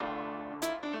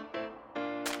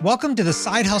Welcome to the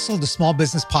Side Hustle to Small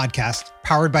Business podcast,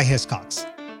 powered by Hiscox.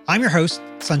 I'm your host,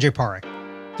 Sanjay Parekh.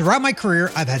 Throughout my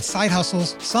career, I've had side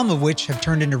hustles, some of which have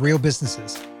turned into real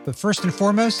businesses. But first and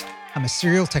foremost, I'm a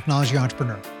serial technology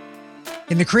entrepreneur.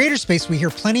 In the creator space, we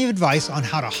hear plenty of advice on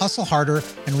how to hustle harder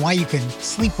and why you can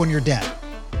sleep when you're dead.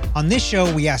 On this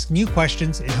show, we ask new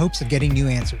questions in hopes of getting new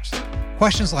answers.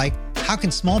 Questions like, how can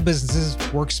small businesses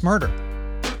work smarter?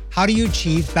 How do you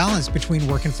achieve balance between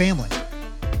work and family?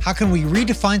 How can we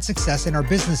redefine success in our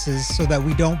businesses so that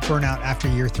we don't burn out after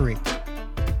year 3?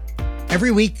 Every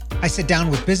week, I sit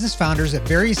down with business founders at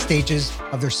various stages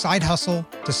of their side hustle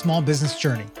to small business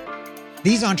journey.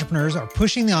 These entrepreneurs are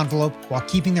pushing the envelope while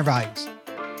keeping their values.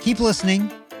 Keep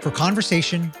listening for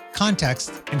conversation,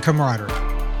 context, and camaraderie.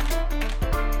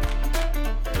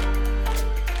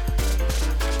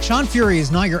 Sean Fury is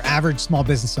not your average small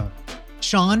business owner.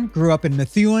 Sean grew up in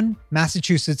Methuen,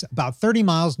 Massachusetts, about 30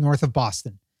 miles north of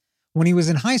Boston. When he was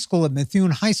in high school at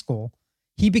Methuen High School,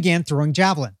 he began throwing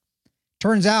javelin.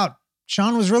 Turns out,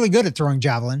 Sean was really good at throwing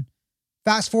javelin.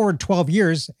 Fast forward 12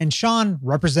 years, and Sean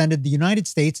represented the United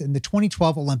States in the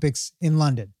 2012 Olympics in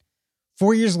London.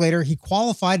 4 years later, he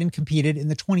qualified and competed in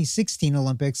the 2016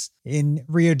 Olympics in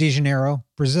Rio de Janeiro,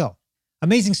 Brazil.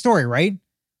 Amazing story, right?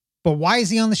 But why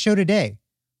is he on the show today?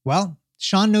 Well,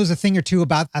 Sean knows a thing or two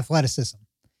about athleticism.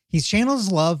 He's channeled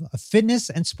his love of fitness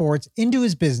and sports into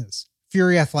his business,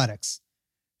 Fury Athletics.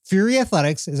 Fury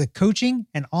Athletics is a coaching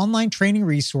and online training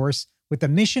resource with the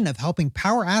mission of helping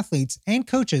power athletes and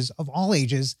coaches of all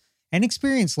ages and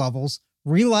experience levels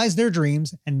realize their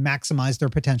dreams and maximize their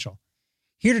potential.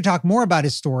 Here to talk more about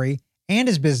his story and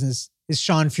his business is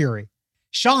Sean Fury.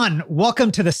 Sean,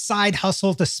 welcome to the Side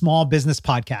Hustle to Small Business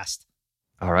podcast.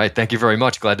 All right. Thank you very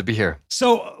much. Glad to be here.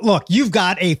 So look, you've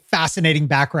got a fascinating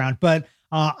background, but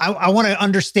I want to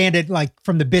understand it like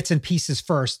from the bits and pieces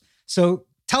first. So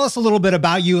tell us a little bit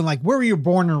about you and like where were you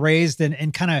born and raised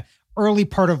and kind of early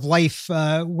part of life.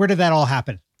 Where did that all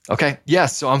happen? Okay. Yeah.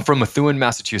 So I'm from Methuen,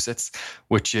 Massachusetts,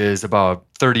 which is about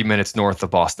 30 minutes north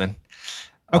of Boston.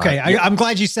 Okay. I'm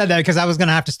glad you said that because I was going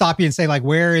to have to stop you and say like,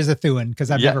 where is Methuen? Because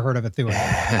I've never heard of Methuen.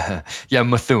 Yeah,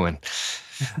 Methuen.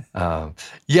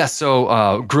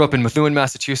 So grew up in Methuen,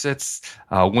 Massachusetts,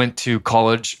 went to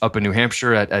college up in New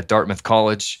Hampshire at Dartmouth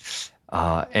College,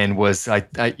 and was,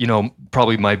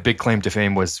 probably my big claim to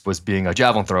fame was being a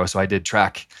javelin thrower. So I did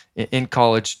track in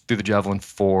college, threw the javelin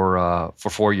for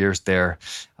 4 years there,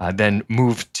 then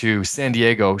moved to San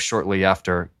Diego shortly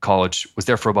after college, was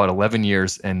there for about 11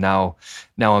 years. And now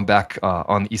I'm back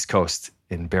on the East Coast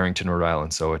in Barrington, Rhode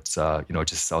Island. So it's,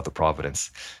 just south of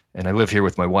Providence. And I live here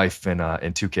with my wife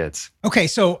and 2 kids. Okay.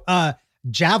 So,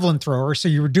 javelin thrower. So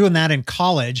you were doing that in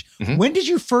college. Mm-hmm. When did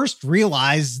you first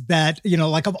realize that,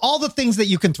 like of all the things that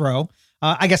you can throw,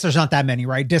 I guess there's not that many,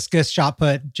 right? Discus, shot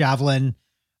put, javelin.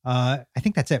 I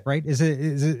think that's it, right?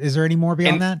 Is there any more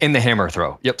beyond that? In the hammer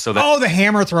throw. Yep. So the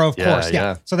hammer throw, of course.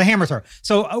 Yeah. So the hammer throw.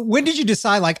 So when did you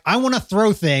decide like, I want to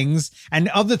throw things, and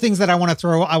of the things that I want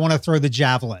to throw the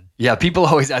javelin? Yeah. People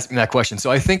always ask me that question. So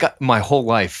I think my whole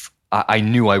life, I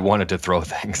knew I wanted to throw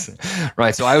things,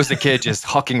 right? So I was a kid just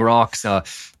hucking rocks,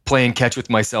 playing catch with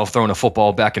myself, throwing a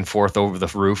football back and forth over the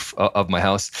roof of my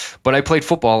house. But I played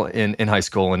football in high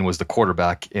school and was the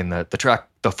quarterback in the track.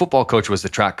 The football coach was the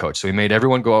track coach. So he made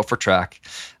everyone go out for track.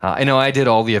 I did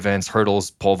all the events,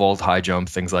 hurdles, pole vault, high jump,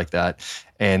 things like that.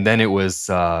 And then it was,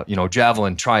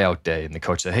 javelin tryout day. And the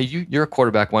coach said, hey, you're a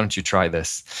quarterback. Why don't you try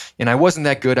this? And I wasn't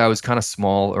that good. I was kind of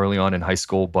small early on in high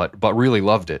school, but really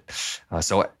loved it.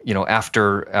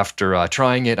 After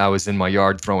trying it, I was in my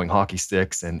yard throwing hockey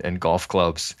sticks and golf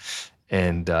clubs.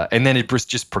 And then it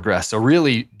just progressed. So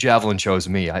really, javelin chose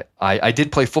me. I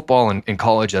did play football in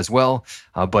college as well,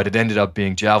 but it ended up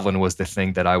being javelin was the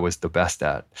thing that I was the best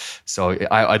at. So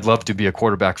I'd love to be a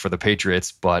quarterback for the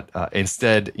Patriots, but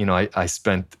instead, I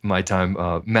spent my time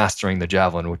mastering the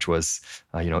javelin, which was,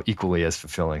 equally as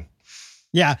fulfilling.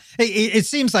 Yeah, it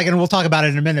seems like, and we'll talk about it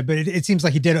in a minute, but it seems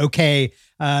like he did okay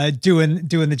doing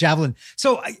the javelin.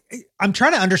 So I'm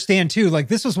trying to understand too, like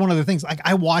this was one of the things, like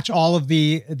I watch all of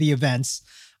the events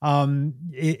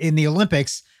in the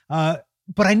Olympics, but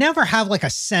I never have like a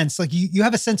sense, like you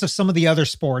have a sense of some of the other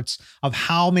sports of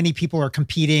how many people are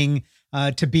competing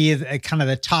to be kind of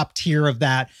the top tier of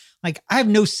that. Like I have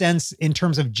no sense in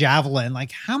terms of javelin,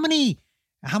 like how many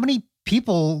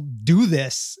people do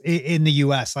this in the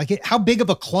US? Like, how big of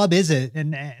a club is it?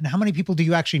 And how many people do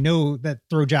you actually know that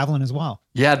throw javelin as well?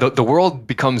 Yeah, the world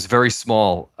becomes very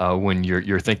small when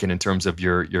you're thinking in terms of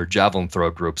your javelin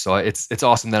throw group. So it's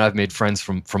awesome that I've made friends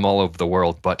from all over the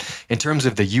world. But in terms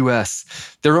of the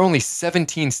U.S., there are only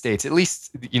 17 states. At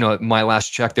least my last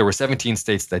check, there were 17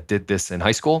 states that did this in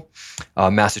high school.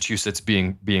 Massachusetts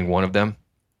being one of them.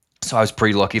 So I was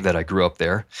pretty lucky that I grew up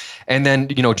there. And then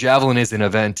javelin is an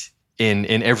event in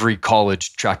every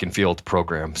college track and field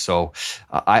program. So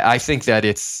I think that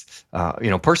it's,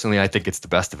 personally, I think it's the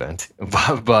best event,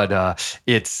 but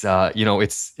it's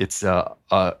a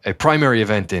primary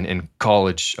event in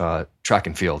college track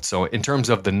and field. So in terms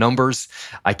of the numbers,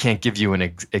 I can't give you an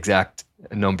exact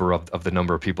number of the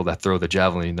number of people that throw the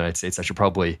javelin in the United States. I should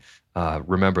probably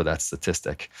remember that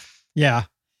statistic. Yeah.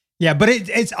 Yeah. But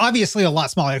it's obviously a lot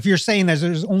smaller. If you're saying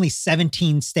there's only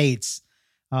 17 states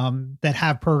that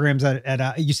have programs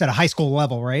at you said a high school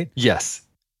level, right? Yes.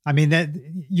 I mean, that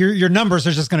your numbers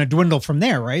are just going to dwindle from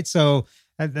there, right? So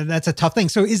that's a tough thing.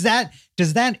 So does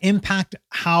that impact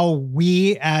how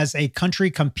we as a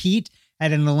country compete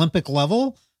at an Olympic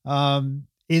level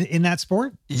in that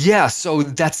sport? Yeah. So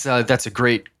that's a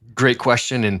great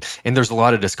question, and there's a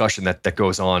lot of discussion that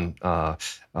goes on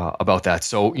about that.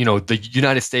 So the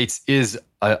United States is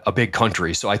a big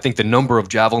country, so I think the number of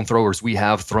javelin throwers we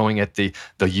have throwing at the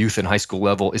youth and high school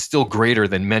level is still greater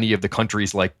than many of the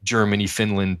countries like Germany,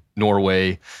 Finland,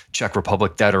 Norway, Czech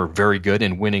Republic that are very good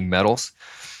in winning medals.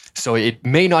 So it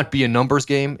may not be a numbers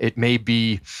game. It may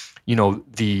be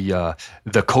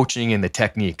the coaching and the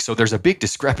technique. So there's a big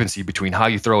discrepancy between how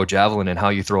you throw a javelin and how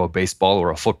you throw a baseball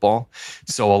or a football.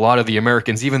 So a lot of the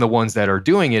Americans, even the ones that are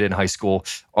doing it in high school,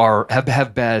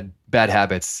 have bad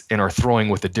habits and are throwing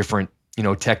with a different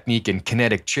technique and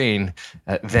kinetic chain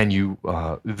than you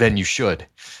should.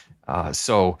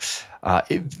 So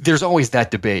there's always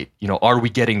that debate. Are we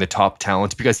getting the top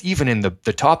talent? Because even in the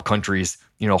top countries,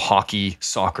 hockey,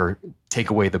 soccer take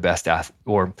away the best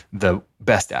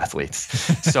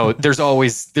athletes. So there's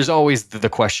always the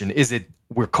question: is it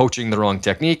we're coaching the wrong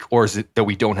technique, or is it that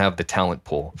we don't have the talent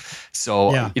pool?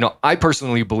 So I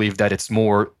personally believe that it's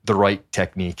more the right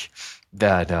technique.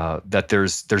 That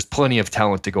there's plenty of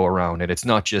talent to go around, and it's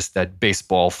not just that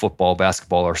baseball, football,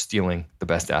 basketball are stealing the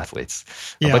best athletes.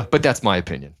 Yeah. But that's my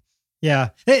opinion. Yeah,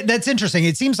 that's interesting.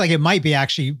 It seems like it might be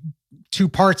actually two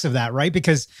parts of that, right?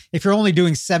 Because if you're only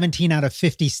doing 17 out of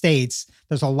 50 states,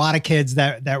 there's a lot of kids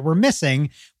that we're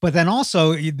missing. But then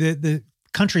also the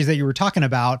countries that you were talking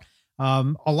about,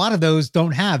 a lot of those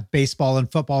don't have baseball and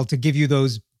football to give you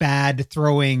those bad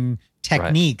throwing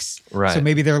techniques. Right. So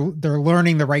maybe they're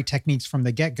learning the right techniques from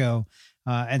the get-go.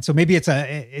 And so maybe it's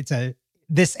a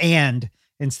this and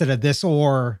instead of this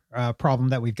or problem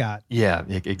that we've got. Yeah,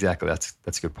 exactly.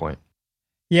 That's a good point.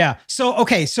 Yeah. So,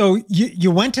 okay. So you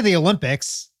went to the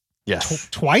Olympics. Yes.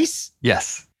 Twice?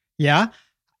 Yes. Yeah.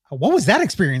 What was that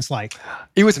experience like?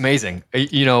 It was amazing.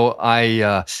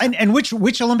 And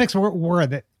which Olympics were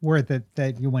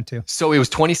that you went to? So it was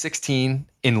 2016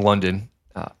 in London.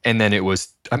 And then it was,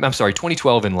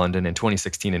 2012 in London and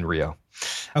 2016 in Rio.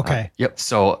 Okay. Yep.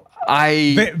 So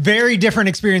very different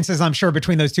experiences, I'm sure,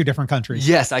 between those two different countries.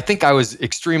 Yes. I think I was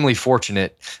extremely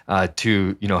fortunate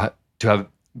to have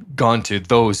gone to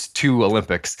those two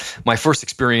Olympics. My first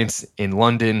experience in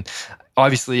London,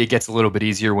 obviously it gets a little bit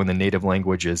easier when the native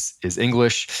language is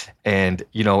English. And,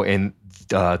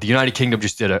 the United Kingdom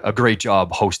just did a great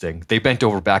job hosting. They bent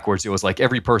over backwards. It was like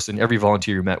every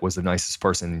volunteer you met was the nicest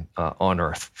person on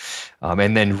earth.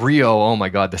 And then Rio, oh my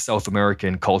God, the South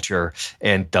American culture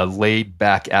and the laid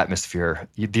back atmosphere.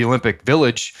 The Olympic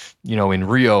Village, in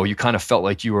Rio, you kind of felt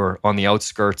like you were on the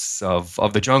outskirts of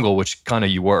the jungle, which kind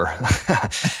of you were.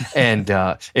 And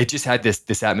it just had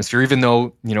this atmosphere, even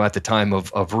though, at the time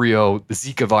of Rio, the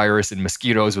Zika virus and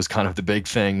mosquitoes was kind of the big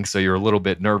thing. So you're a little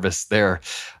bit nervous there.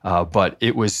 But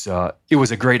it was a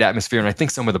great atmosphere, and I think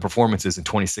some of the performances in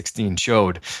 2016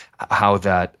 showed how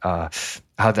that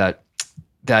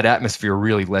atmosphere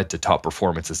really led to top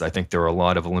performances. I think there were a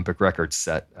lot of Olympic records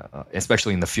set,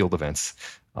 especially in the field events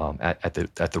at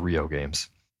the Rio Games.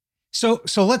 So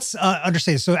let's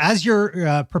understand. So as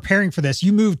you're preparing for this,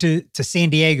 you moved to San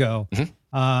Diego. Mm-hmm.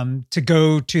 To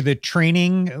go to the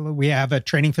training. We have a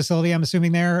training facility, I'm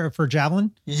assuming, there for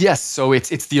javelin? Yes. So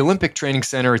it's the Olympic Training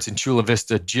Center. It's in Chula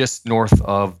Vista, just north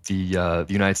of the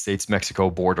United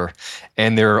States-Mexico border.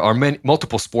 And there are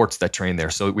multiple sports that train there.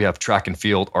 So we have track and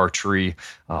field, archery,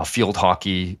 field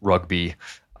hockey, rugby.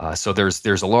 So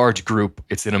there's a large group.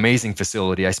 It's an amazing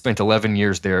facility. I spent 11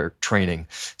 years there training.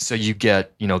 So you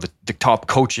get the top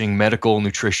coaching, medical,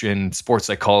 nutrition, sports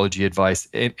psychology advice,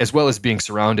 as well as being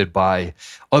surrounded by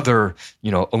other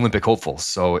Olympic hopefuls.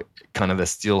 So kind of the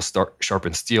steel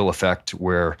sharpens steel effect,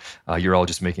 where you're all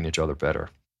just making each other better.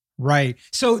 Right.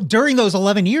 So during those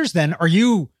 11 years, then, are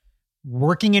you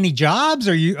working any jobs?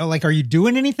 Are you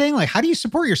doing anything? Like, how do you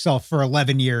support yourself for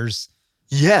 11 years?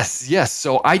 Yes.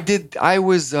 So I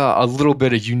was a little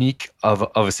bit unique of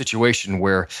a situation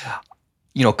where,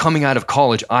 coming out of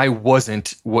college, I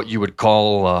wasn't what you would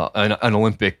call an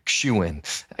Olympic shoo-in.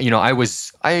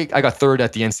 I got third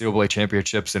at the NCAA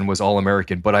championships and was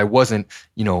All-American, but I wasn't,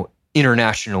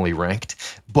 internationally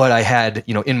ranked. But I had,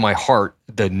 in my heart,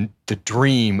 the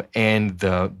dream and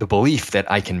the belief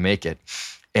that I can make it.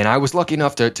 And I was lucky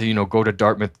enough to go to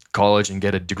Dartmouth College and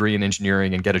get a degree in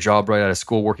engineering and get a job right out of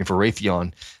school working for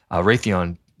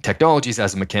Raytheon Technologies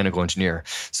as a mechanical engineer.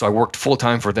 So I worked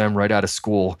full-time for them right out of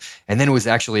school, and then was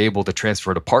actually able to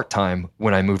transfer to part-time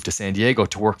when I moved to San Diego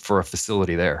to work for a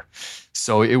facility there.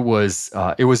 So it was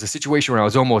a situation where I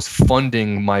was almost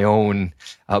funding my own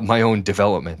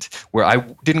development, where I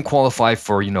didn't qualify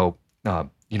for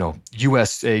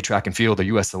USA track and field, the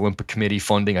US Olympic Committee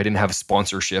funding. I didn't have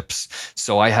sponsorships,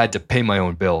 so I had to pay my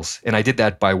own bills. And I did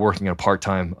that by working a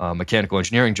part-time mechanical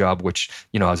engineering job, which,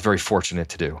 I was very fortunate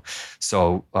to do.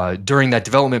 So during that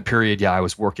development period, I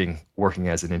was working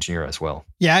as an engineer as well.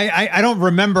 Yeah, I don't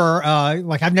remember,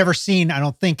 I've never seen, I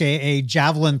don't think, a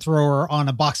javelin thrower on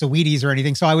a box of Wheaties or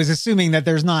anything. So I was assuming that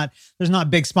there's not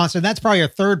big sponsor. That's probably a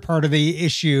third part of the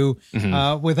issue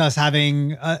with us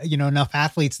having, enough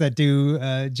athletes that do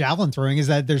javelin throwing, is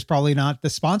that there's probably not the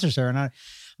sponsors there. And I'm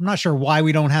not sure why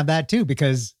we don't have that too,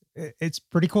 because it's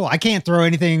pretty cool. I can't throw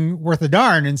anything worth a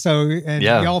darn. And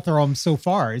y'all throw them so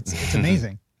far. It's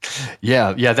amazing.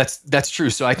 Yeah, that's true.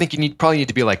 So I think you probably need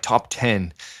to be like top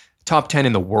 10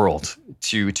 in the world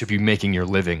to be making your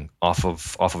living off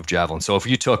of javelin. So if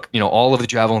you took, all of the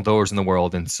javelin throwers in the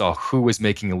world and saw who was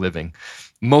making a living,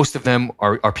 most of them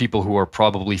are people who are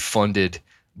probably funded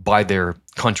by their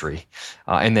country.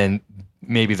 And then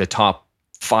maybe the top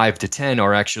 5 to 10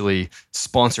 are actually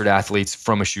sponsored athletes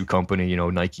from a shoe company,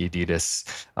 Nike,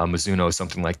 Adidas, Mizuno,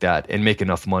 something like that, and make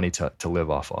enough money to live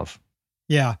off of.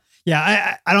 Yeah.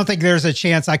 Yeah, I don't think there's a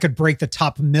chance I could break the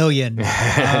top million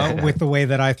with the way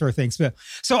that I throw things.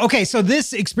 So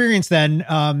this experience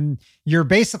then, you're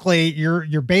basically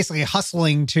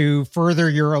hustling to further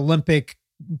your Olympic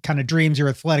kind of dreams, your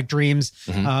athletic dreams,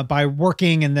 by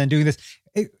working and then doing this.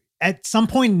 At some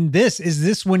point in this, is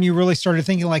this when you really started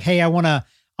thinking like, hey, I want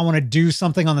to do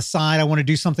something on the side. I want to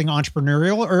do something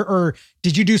entrepreneurial, or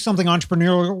did you do something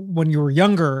entrepreneurial when you were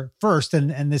younger first,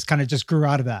 and this kind of just grew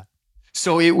out of that?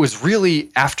 So it was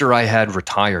really after I had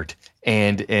retired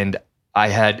and I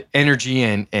had energy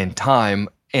and time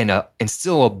and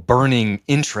still a burning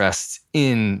interest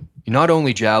in not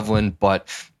only javelin, but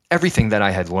everything that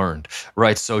I had learned,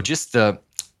 right? So just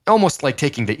almost like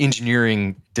taking the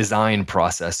engineering design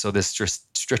process, so this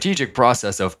strategic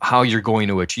process of how you're going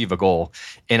to achieve a goal,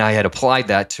 and I had applied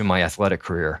that to my athletic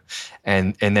career,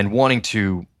 and then wanting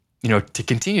to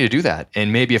continue to do that.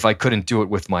 And maybe if I couldn't do it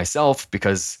with myself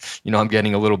because, I'm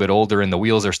getting a little bit older and the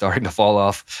wheels are starting to fall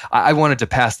off, I wanted to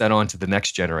pass that on to the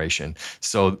next generation.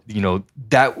 So,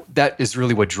 that is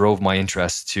really what drove my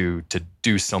interest to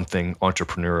do something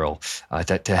entrepreneurial,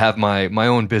 to have my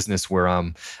own business where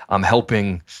I'm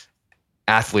helping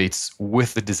athletes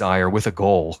with the desire, with a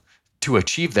goal to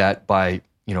achieve that by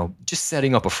just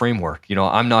setting up a framework.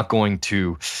 I'm not going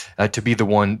to be the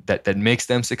one that makes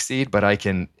them succeed, but I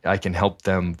can help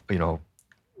them,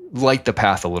 light the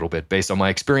path a little bit based on my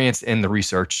experience and the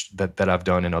research that I've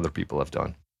done and other people have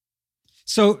done.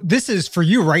 So this is for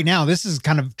you right now. This is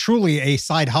kind of truly a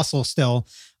side hustle still,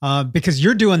 because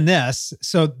you're doing this.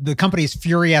 So the company is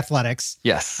Fury Athletics.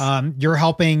 Yes. You're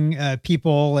helping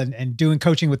people and doing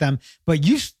coaching with them, but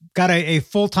you've got a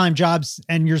full-time job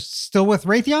and you're still with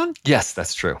Raytheon? Yes,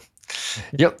 that's true.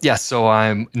 Yep. Yeah. So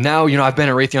I'm now, I've been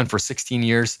at Raytheon for 16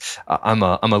 years. I'm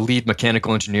a lead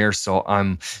mechanical engineer. So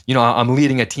I'm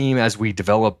leading a team as we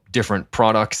develop different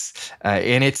products,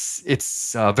 and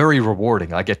it's very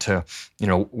rewarding. I get to,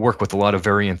 work with a lot of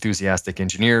very enthusiastic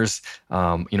engineers,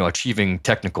 achieving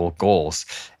technical goals,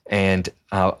 and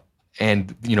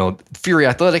Fury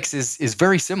Athletics is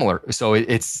very similar. So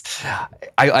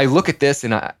I look at this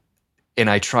and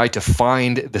I try to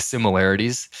find the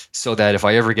similarities so that if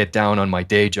I ever get down on my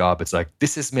day job, it's like,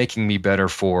 this is making me better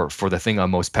for the thing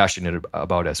I'm most passionate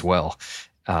about as well.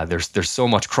 There's so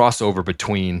much crossover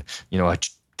between,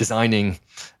 designing,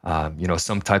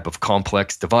 some type of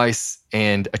complex device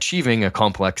and achieving a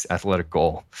complex athletic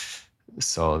goal.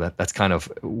 So that's kind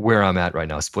of where I'm at right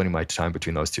now, splitting my time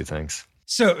between those two things.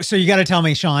 So you got to tell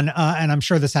me, Sean, and I'm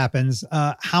sure this happens.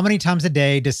 How many times a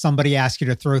day does somebody ask you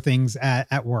to throw things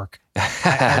at work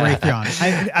at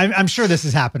Raytheon? I'm sure this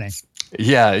is happening.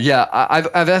 Yeah.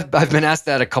 I've been asked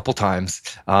that a couple times.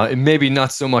 Maybe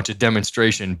not so much a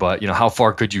demonstration, but how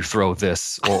far could you throw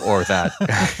this or that?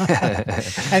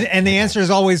 and the answer is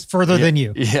always further than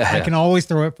you. Yeah, I can always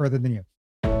throw it further than you.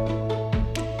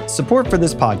 Support for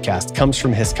this podcast comes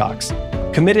from Hiscox,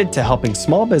 committed to helping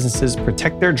small businesses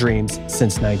protect their dreams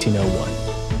since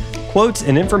 1901. Quotes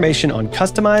and information on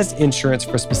customized insurance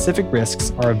for specific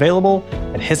risks are available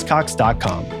at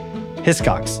hiscox.com.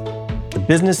 Hiscox, the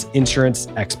business insurance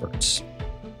experts.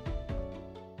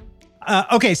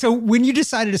 Okay, so when you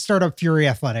decided to start up Fury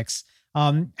Athletics,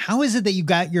 how is it that you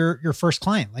got your first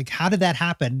client? Like, how did that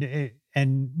happen?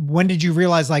 And when did you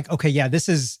realize, like, okay, yeah, this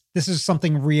is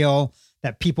something real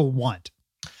that people want?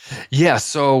 Yeah,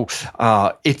 so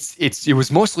it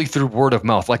was mostly through word of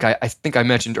mouth. Like I think I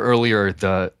mentioned earlier,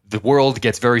 the world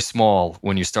gets very small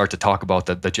when you start to talk about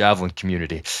the javelin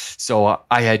community. So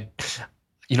I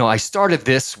started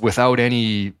this without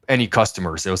any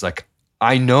customers. It was like,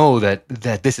 I know that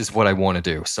this is what I want to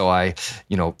do. So I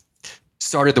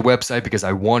started the website because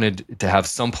I wanted to have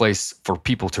some place for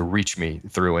people to reach me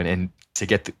through and to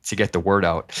get the word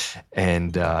out.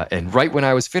 And right when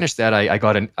I was finished that, I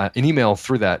got an email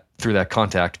through that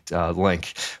contact link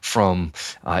from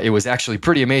it was actually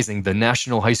pretty amazing. The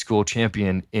national high school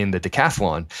champion in the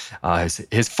decathlon,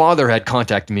 his father had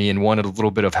contacted me and wanted a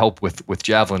little bit of help with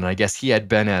javelin. And I guess he had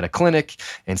been at a clinic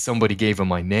and somebody gave him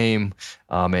my name.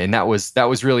 And that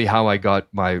was really how I got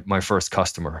my first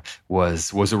customer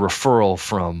was a referral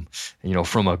from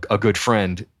a good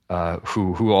friend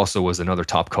who also was another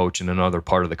top coach in another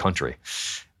part of the country.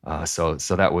 So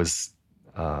that was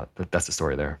that's the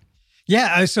story there.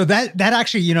 Yeah. So that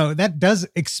actually, that does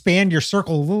expand your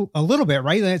circle a little bit,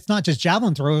 right? It's not just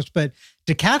javelin throwers, but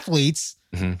decathletes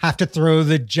have to throw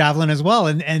the javelin as well.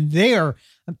 And they are,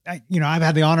 I've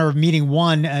had the honor of meeting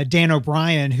one, Dan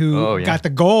O'Brien, who got the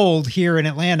gold here in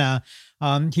Atlanta.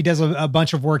 He does a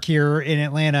bunch of work here in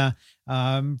Atlanta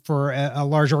for a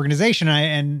large organization.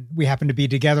 And we happen to be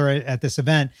together at this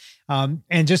event.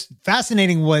 And just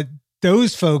fascinating what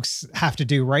those folks have to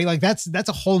do, right? Like that's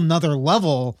a whole nother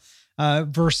level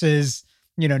versus,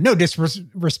 no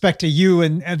disrespect to you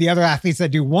and the other athletes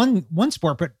that do one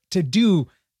sport, but to do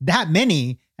that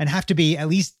many and have to be at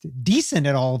least decent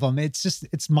at all of them.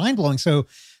 It's mind blowing. So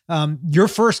your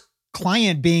first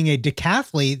client being a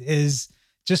decathlete is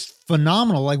just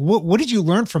phenomenal. Like what did you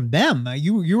learn from them?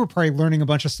 You were probably learning a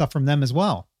bunch of stuff from them as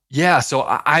well. Yeah, so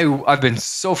I've been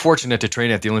so fortunate to train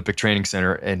at the Olympic Training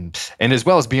Center and as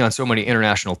well as be on so many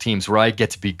international teams where I get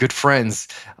to be good friends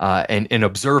and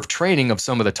observe training of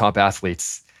some of the top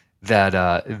athletes that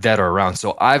are around.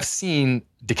 So I've seen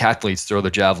decathletes throw the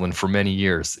javelin for many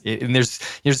years, and there's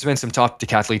been some top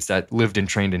decathletes that lived and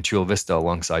trained in Chula Vista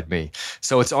alongside me.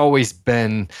 So it's always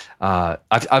been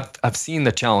I've seen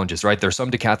the challenges, right? There's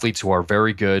some decathletes who are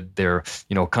very good. They're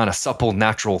kind of supple,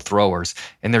 natural throwers,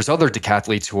 and there's other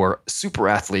decathletes who are super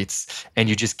athletes, and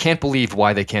you just can't believe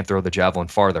why they can't throw the javelin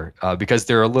farther because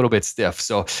they're a little bit stiff.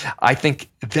 So I think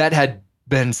that had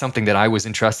been something that I was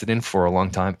interested in for a long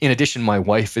time. In addition, my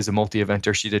wife is a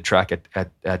multi-eventer. She did track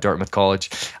at Dartmouth College.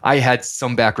 I had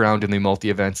some background in the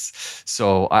multi-events,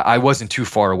 so I wasn't too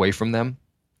far away from them.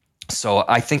 So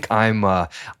I think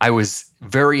I was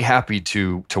very happy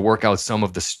to work out some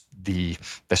of the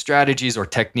strategies or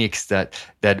techniques that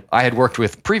I had worked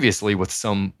with previously with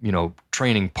some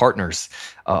training partners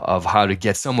of how to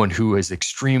get someone who is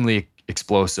extremely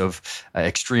explosive,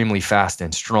 extremely fast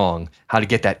and strong, how to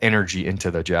get that energy into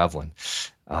the javelin.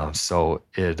 So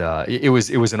it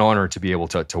was an honor to be able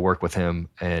to work with him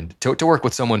and to work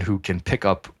with someone who can pick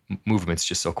up movements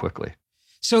just so quickly.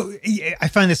 So I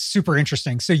find this super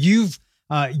interesting. So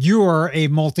you're a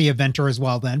multi-eventer as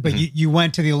well then, but you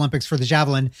went to the Olympics for the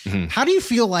javelin. Mm-hmm. How do you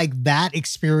feel like that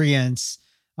experience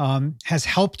has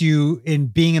helped you in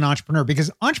being an entrepreneur? Because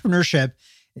entrepreneurship,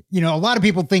 a lot of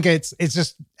people think it's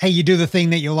just, hey, you do the thing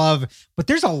that you love, but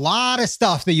there's a lot of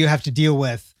stuff that you have to deal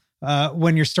with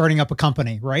when you're starting up a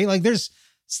company, right? Like there's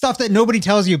stuff that nobody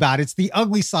tells you about. It's the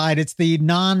ugly side. It's the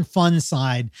non-fun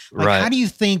side. Like, right. How do you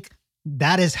think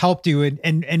that has helped you?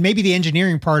 And maybe the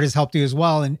engineering part has helped you as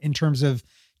well in terms of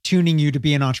tuning you to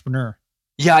be an entrepreneur.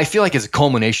 Yeah, I feel like it's a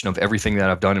culmination of everything that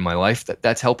I've done in my life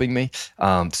that's helping me.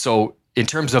 So in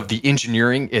terms of the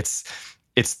engineering,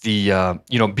 it's the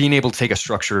being able to take a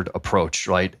structured approach,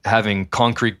 right? Having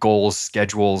concrete goals,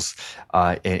 schedules,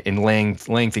 and laying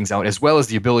things out, as well as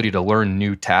the ability to learn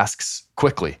new tasks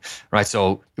quickly, right?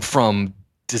 So from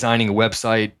designing a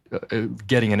website,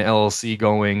 getting an LLC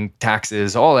going,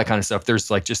 taxes, all that kind of stuff.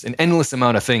 There's like just an endless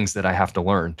amount of things that I have to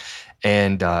learn,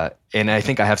 and I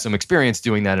think I have some experience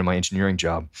doing that in my engineering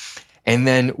job. And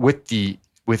then with the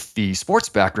sports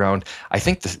background, I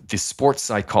think the sports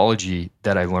psychology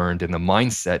that I learned and the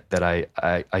mindset that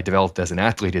I developed as an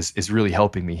athlete is really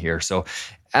helping me here. So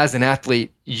as an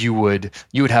athlete, you would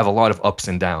have a lot of ups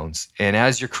and downs. And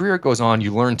as your career goes on,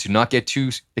 you learn to not get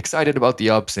too excited about the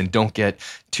ups and don't get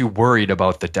too worried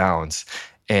about the downs.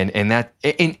 And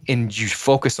you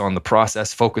focus on the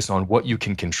process, focus on what you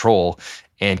can control,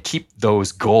 and keep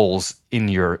those goals in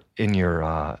your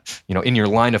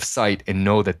line of sight, and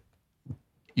know that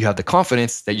you have the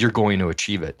confidence that you're going to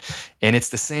achieve it. And it's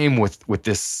the same with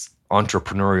this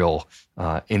entrepreneurial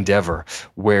endeavor,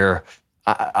 where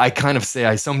I kind of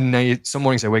say some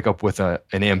mornings I wake up with an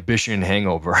ambition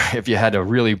hangover. If you had a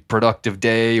really productive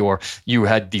day, or you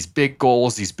had these big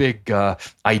goals, these big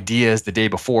ideas the day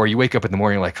before, you wake up in the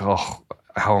morning like, oh,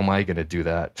 how am I going to do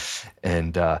that?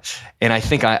 And I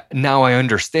think now I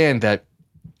understand that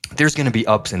there's going to be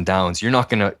ups and downs. You're not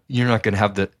going to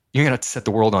have to set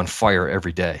the world on fire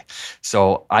every day.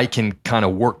 So I can kind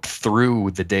of work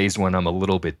through the days when I'm a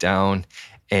little bit down,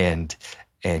 and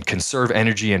conserve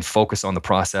energy and focus on the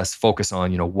process, focus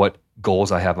on, what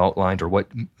goals I have outlined, or what,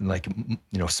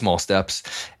 small steps.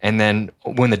 And then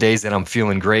when the days that I'm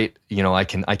feeling great, I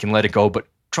can let it go, but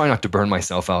try not to burn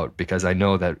myself out, because I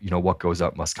know that, what goes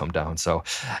up must come down. So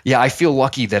yeah, I feel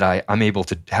lucky that I'm able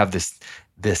to have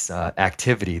this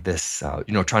activity,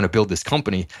 trying to build this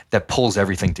company that pulls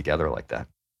everything together like that.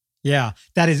 Yeah,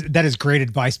 that is great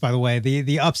advice, by the way.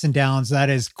 The ups and downs, that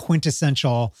is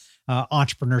quintessential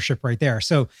entrepreneurship right there.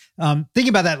 So thinking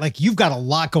about that, like, you've got a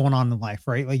lot going on in life,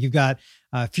 right? Like, you've got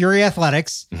Fury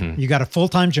Athletics, you've got a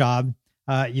full-time job,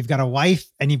 you've got a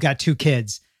wife, and you've got 2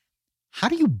 kids. How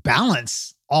do you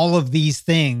balance all of these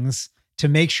things to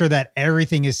make sure that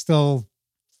everything is still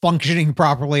functioning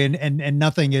properly and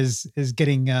nothing is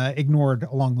getting ignored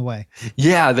along the way?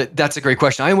 Yeah, that's a great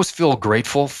question. I almost feel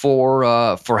grateful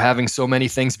for having so many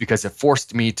things, because it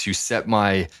forced me to set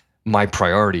my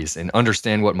priorities and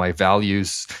understand what my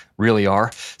values really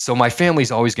are. So my family's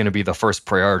always going to be the first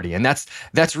priority. And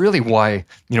that's really why,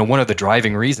 one of the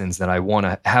driving reasons that I want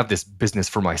to have this business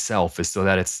for myself is so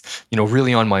that it's,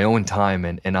 really on my own time,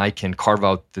 and I can carve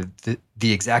out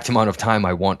the exact amount of time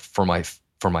I want for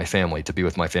my family, to be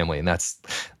with my family. And that's,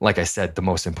 like I said, the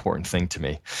most important thing to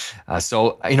me.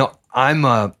 So I'm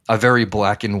a very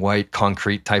black and white,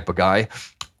 concrete type of guy.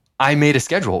 I made a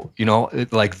schedule,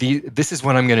 this is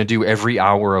what I'm going to do every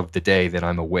hour of the day that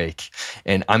I'm awake.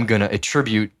 And I'm going to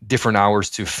attribute different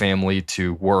hours to family,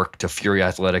 to work, to Fury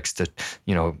Athletics, to,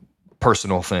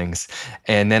 personal things.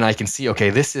 And then I can see,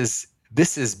 okay, this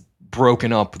is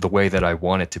broken up the way that I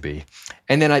want it to be.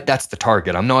 And then that's the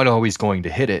target. I'm not always going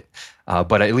to hit it,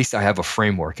 but at least I have a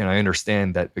framework, and I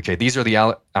understand that, okay, these are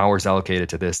the hours allocated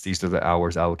to this, these are the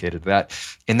hours allocated to that.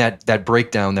 And that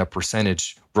breakdown, that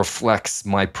percentage reflects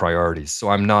my priorities. So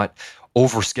I'm not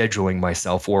overscheduling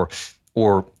myself, or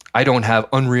I don't have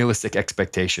unrealistic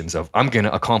expectations of, I'm going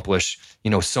to accomplish,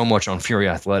 so much on Fury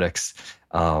Athletics,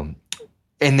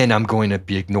 and then I'm going to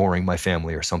be ignoring my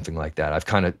family or something like that. I've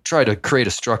kind of tried to create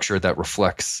a structure that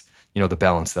reflects, the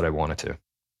balance that I want it to.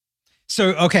 So,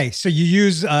 okay. So you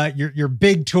use your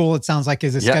big tool, it sounds like,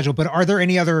 is a schedule, but are there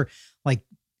any other like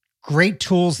great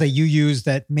tools that you use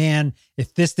that, man,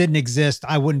 if this didn't exist,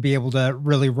 I wouldn't be able to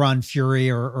really run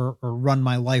Fury or run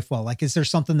my life well? Like, is there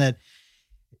something that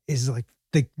is like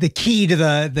the key to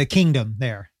the kingdom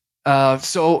there?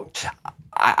 So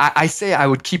I say I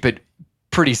would keep it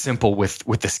pretty simple with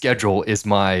the schedule is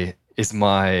my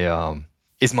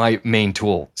main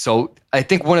tool. So I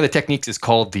think one of the techniques is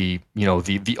called the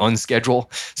unschedule.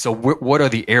 So what are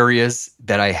the areas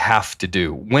that I have to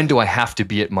do? When do I have to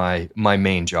be at my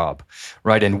main job,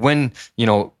 right? And when,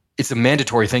 it's a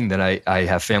mandatory thing that I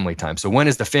have family time. So when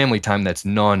is the family time that's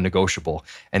non-negotiable?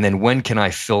 And then when can I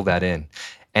fill that in?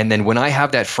 And then when I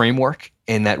have that framework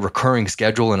and that recurring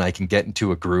schedule and I can get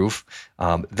into a groove,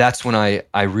 that's when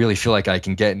I really feel like I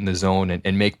can get in the zone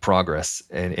and make progress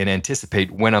and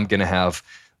anticipate when I'm going to have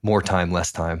more time,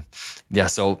 less time. Yeah,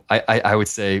 so I would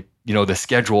say, the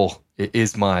schedule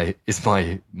is my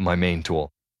main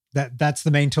tool. That's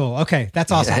the main tool. Okay,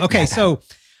 that's awesome. Okay, so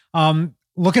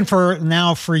looking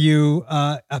for you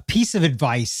a piece of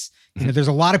advice. There's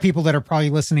a lot of people that are probably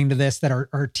listening to this that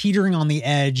are teetering on the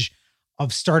edge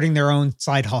of starting their own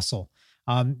side hustle.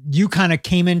 You kind of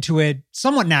came into it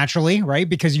somewhat naturally, right?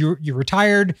 Because you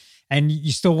retired and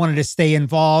you still wanted to stay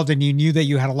involved and you knew that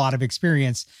you had a lot of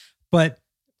experience. But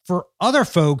for other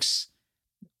folks,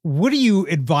 what do you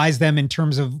advise them in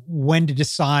terms of when to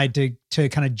decide to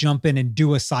kind of jump in and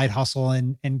do a side hustle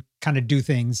and kind of do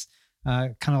things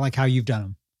kind of like how you've done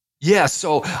them? Yeah,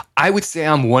 so I would say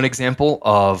I'm one example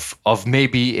of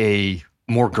maybe a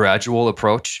more gradual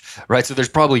approach, right? So there's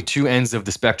probably two ends of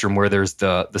the spectrum where there's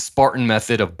the Spartan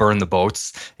method of burn the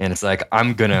boats, and it's like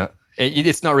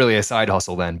it's not really a side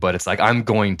hustle then, but it's like I'm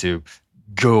going to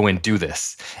go and do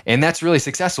this. And that's really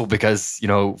successful because,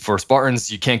 for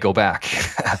Spartans, you can't go back,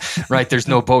 right? There's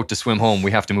no boat to swim home.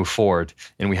 We have to move forward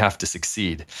and we have to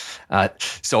succeed.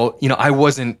 So I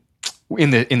wasn't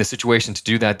in the situation to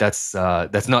do that. That's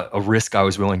not a risk I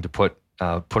was willing to put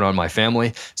on my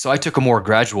family. So I took a more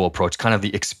gradual approach, kind of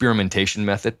the experimentation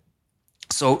method.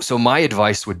 So my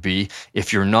advice would be,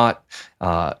 if you're not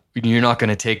going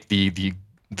to take the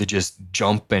just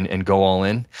jump and go all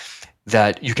in,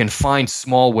 that you can find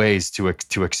small ways to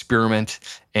experiment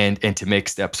and to make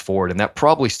steps forward. And that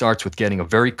probably starts with getting a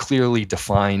very clearly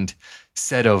defined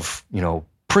set of,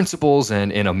 principles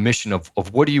and a mission of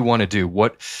what do you want to do?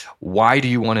 Why do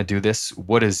you want to do this?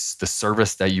 What is the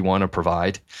service that you want to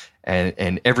provide?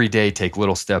 And every day take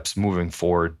little steps moving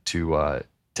forward to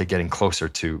getting closer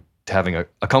to having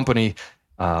a company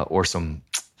or some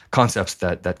concepts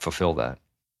that fulfill that.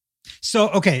 So,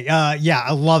 okay. Yeah,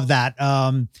 I love that.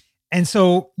 And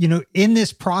so, in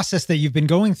this process that you've been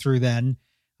going through then,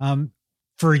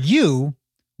 for you,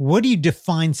 what do you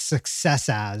define success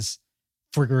as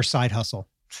for your side hustle?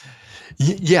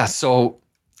 Yeah. So,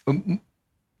 and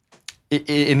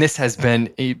this has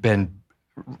been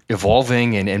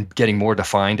evolving and getting more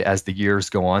defined as the years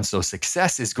go on. So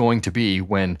success is going to be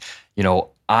when,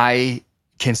 I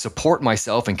can support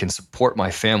myself and can support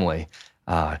my family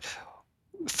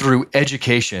through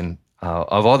education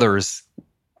of others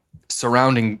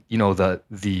surrounding,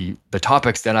 the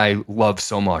topics that I love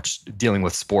so much, dealing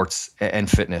with sports and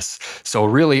fitness. So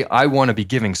really, I want to be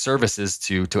giving services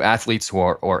to athletes who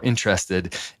are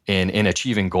interested in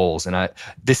achieving goals. And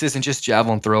this isn't just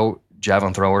javelin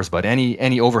throwers, but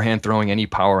any overhand throwing, any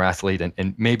power athlete,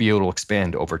 and maybe it'll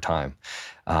expand over time.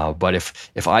 But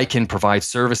if I can provide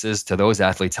services to those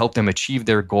athletes, help them achieve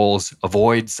their goals,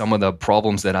 avoid some of the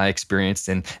problems that I experienced,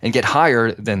 and get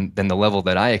higher than the level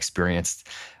that I experienced,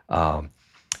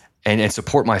 and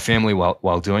support my family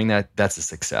while doing that, that's a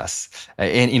success.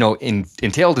 And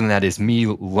entailed in that is me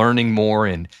learning more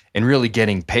and really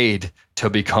getting paid to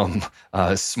become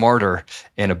smarter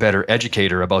and a better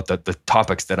educator about the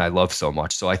topics that I love so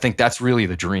much. So I think that's really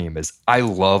the dream. Is I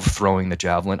love throwing the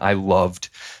javelin. I loved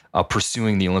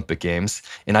pursuing the Olympic Games,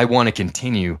 and I want to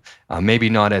continue, maybe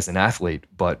not as an athlete,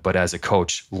 but as a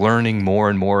coach, learning more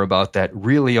and more about that,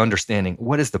 really understanding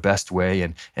what is the best way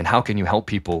and how can you help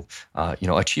people,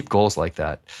 achieve goals like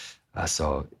that.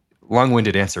 So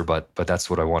long-winded answer, but that's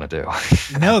what I want to do.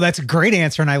 No, that's a great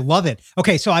answer, and I love it.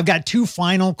 Okay, so I've got two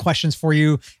final questions for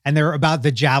you, and they're about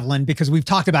the javelin because we've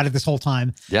talked about it this whole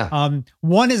time. Yeah.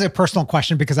 One is a personal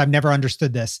question because I've never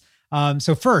understood this.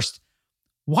 So first,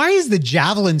 why is the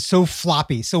javelin so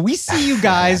floppy? So we see you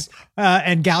guys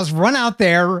and gals run out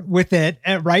there with it,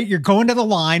 right? You're going to the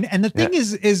line, and the thing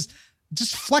is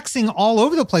just flexing all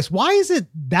over the place. Why is it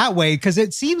that way? Because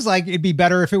it seems like it'd be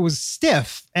better if it was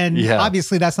stiff, and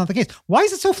obviously that's not the case. Why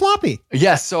is it so floppy?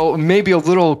 Yeah, so maybe a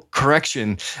little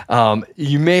correction.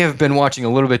 You may have been watching a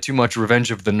little bit too much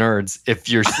Revenge of the Nerds if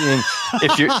you're seeing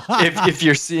if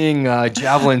you're seeing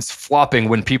javelins flopping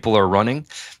when people are running,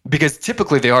 because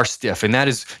typically they are stiff, and that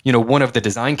is one of the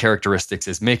design characteristics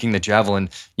is making the javelin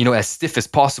as stiff as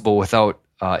possible without.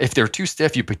 If they're too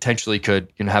stiff, you potentially could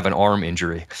have an arm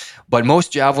injury. But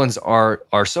most javelins are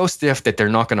so stiff that they're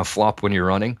not going to flop when you're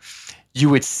running. You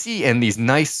would see in these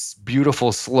nice,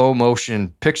 beautiful, slow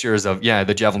motion pictures of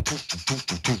the javelin,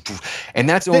 and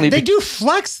that's only they do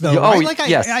flex though. Right? Like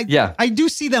I do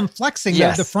see them flexing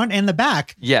the front and the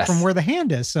back from where the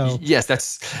hand is. So yes,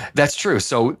 that's true.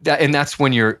 So that's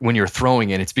when you're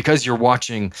throwing it. It's because you're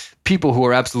watching people who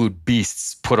are absolute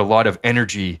beasts put a lot of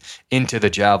energy into the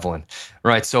javelin,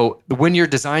 right? So when you're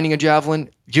designing a javelin,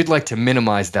 you'd like to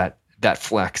minimize that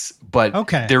flex, but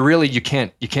they're really you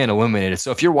can't eliminate it.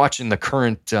 So if you're watching the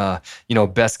current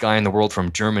best guy in the world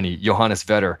from Germany, Johannes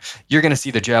Vetter, you're going to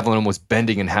see the javelin almost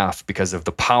bending in half because of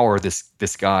the power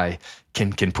this guy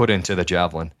can put into the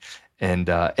javelin, and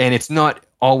it's not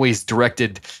always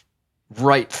directed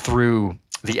right through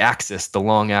the axis, the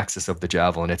long axis of the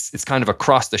javelin. It's kind of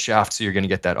across the shaft, so you're going to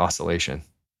get that oscillation.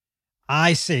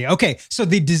 I see. Okay, so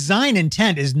the design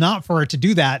intent is not for it to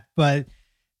do that, but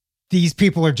these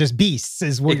people are just beasts,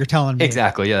 is what you're telling me.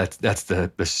 Exactly. Yeah, that's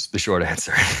the short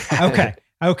answer.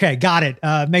 Okay, got it.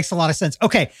 Makes a lot of sense.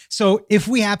 Okay, so if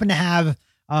we happen to have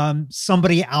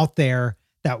somebody out there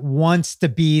that wants to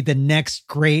be the next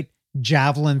great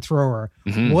javelin thrower,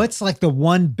 what's like the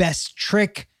one best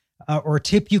trick or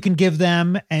tip you can give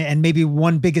them, and maybe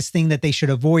one biggest thing that they should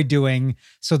avoid doing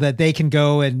so that they can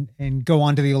go and go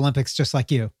on to the Olympics just like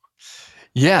you?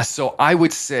 Yeah, so I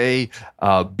would say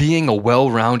being a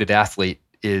well-rounded athlete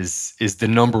is the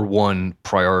number one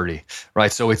priority,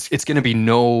 right? So it's going to be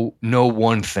no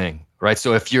one thing, right?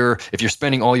 So if you're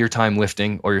spending all your time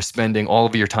lifting or you're spending all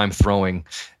of your time throwing,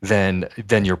 then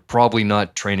you're probably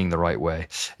not training the right way.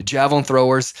 Javelin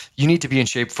throwers, you need to be in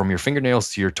shape from your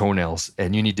fingernails to your toenails,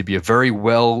 and you need to be a very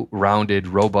well-rounded,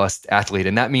 robust athlete,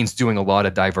 and that means doing a lot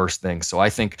of diverse things. So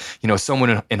I think,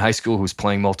 someone in high school who's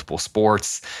playing multiple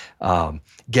sports,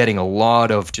 getting a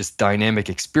lot of just dynamic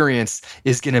experience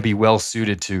is going to be well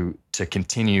suited to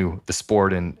continue the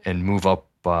sport and move up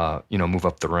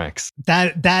the ranks.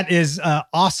 That is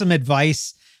awesome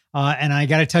advice. And I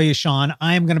got to tell you, Sean,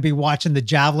 I am going to be watching the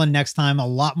javelin next time a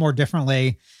lot more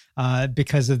differently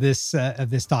because of this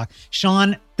talk.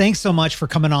 Sean, thanks so much for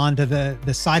coming on to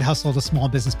the Side Hustle to Small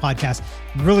Business podcast.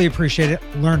 Really appreciate it.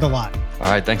 Learned a lot.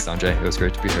 All right. Thanks, Sanjay. It was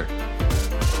great to be here.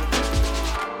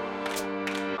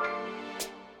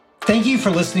 Thank you for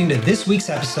listening to this week's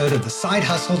episode of the Side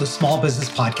Hustle to Small Business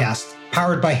podcast,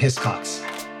 powered by Hiscox.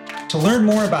 To learn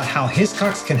more about how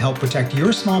Hiscox can help protect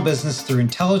your small business through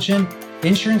intelligent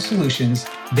insurance solutions,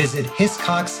 visit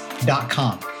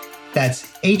hiscox.com.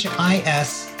 That's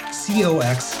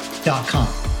HISCOX.com.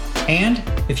 And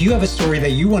if you have a story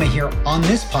that you want to hear on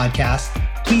this podcast,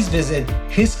 please visit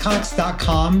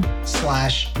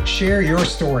hiscox.com/share your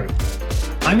story.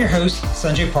 I'm your host,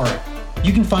 Sanjay Parekh.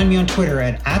 You can find me on Twitter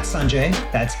at Sanjay,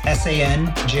 that's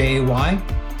SANJAY,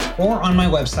 or on my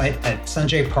website at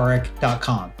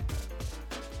sanjayparekh.com.